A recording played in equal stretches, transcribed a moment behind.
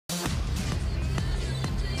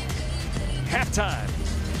halftime.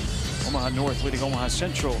 Omaha North leading Omaha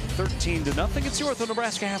Central 13-0. It's the Ortho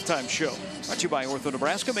Nebraska halftime show. Brought to you by Ortho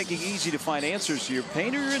Nebraska, making it easy to find answers to your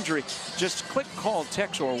pain or your injury. Just click, call,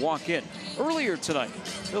 text, or walk in. Earlier tonight,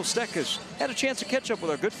 Bill Steckus had a chance to catch up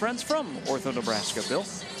with our good friends from Ortho Nebraska. Bill?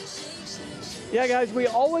 Yeah, guys, we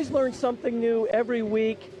always learn something new every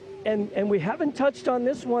week, and we haven't touched on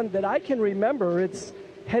this one that I can remember. It's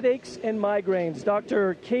headaches and migraines.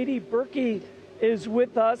 Dr. Katie Berky is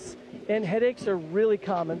with us, and headaches are really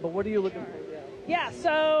common, but what are you looking for? Yeah,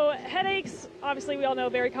 so headaches, obviously we all know,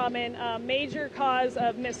 very common. Major cause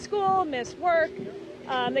of missed school, missed work.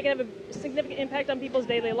 They can have a significant impact on people's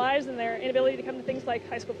daily lives and their inability to come to things like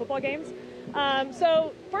high school football games.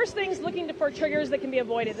 So first things, looking for triggers that can be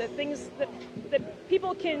avoided, that things that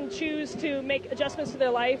people can choose to make adjustments to their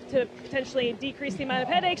life to potentially decrease the amount of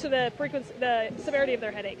headaches or the frequency, the severity of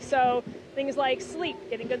their headaches. So things like sleep,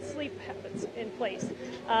 getting good sleep habits in place,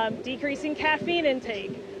 decreasing caffeine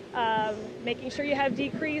intake, making sure you have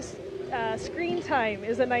decreased screen time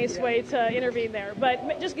is a nice way to intervene there.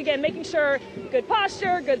 But just, again, making sure good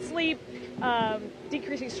posture, good sleep,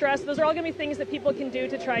 decreasing stress. Those are all going to be things that people can do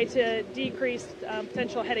to try to decrease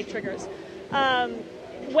potential headache triggers.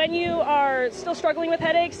 When you are still struggling with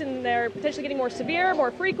headaches and they're potentially getting more severe,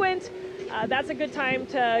 more frequent, that's a good time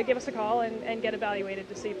to give us a call and get evaluated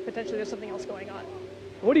to see if potentially there's something else going on.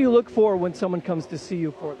 What do you look for when someone comes to see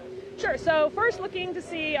you for this? Sure. So first, looking to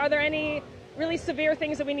see, are there any really severe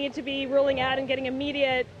things that we need to be ruling out and getting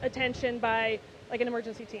immediate attention by like an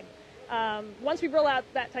emergency team. Once we rule out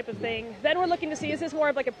that type of thing, then we're looking to see, is this more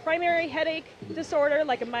of like a primary headache disorder,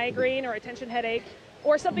 like a migraine or a tension headache,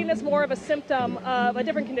 or something that's more of a symptom of a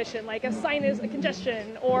different condition, like a sinus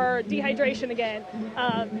congestion or dehydration again,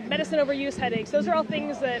 medicine overuse headaches. Those are all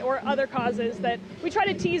things that, or other causes that we try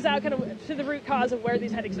to tease out kind of to the root cause of where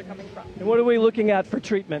these headaches are coming from. And what are we looking at for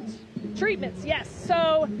treatments? Treatments, yes.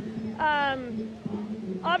 So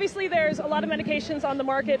obviously there's a lot of medications on the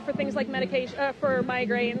market for things like for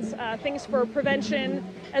migraines, things for prevention,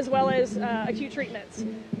 as well as acute treatments.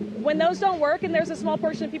 When those don't work, and there's a small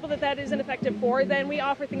portion of people that is ineffective for, then we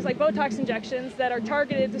offer things like Botox injections that are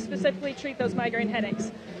targeted to specifically treat those migraine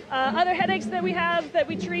headaches. Other headaches that we have that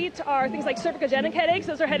we treat are things like cervicogenic headaches.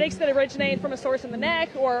 Those are headaches that originate from a source in the neck,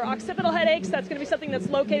 or occipital headaches. That's going to be something that's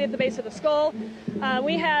located at the base of the skull.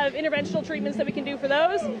 We have interventional treatments that we can do for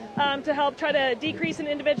those to help try to decrease an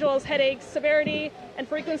individual's headache severity and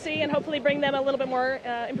frequency and hopefully bring them a little bit more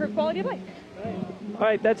improved quality of life. All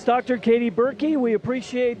right, that's Dr. Katie Berky. We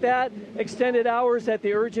appreciate that. Extended hours at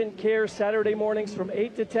the urgent care Saturday mornings from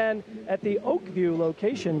 8 to 10 at the Oakview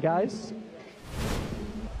location, guys.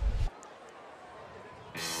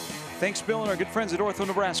 Thanks, Bill, and our good friends at Ortho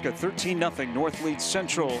Nebraska. 13-0 North leads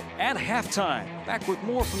Central at halftime. Back with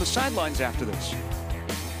more from the sidelines after this.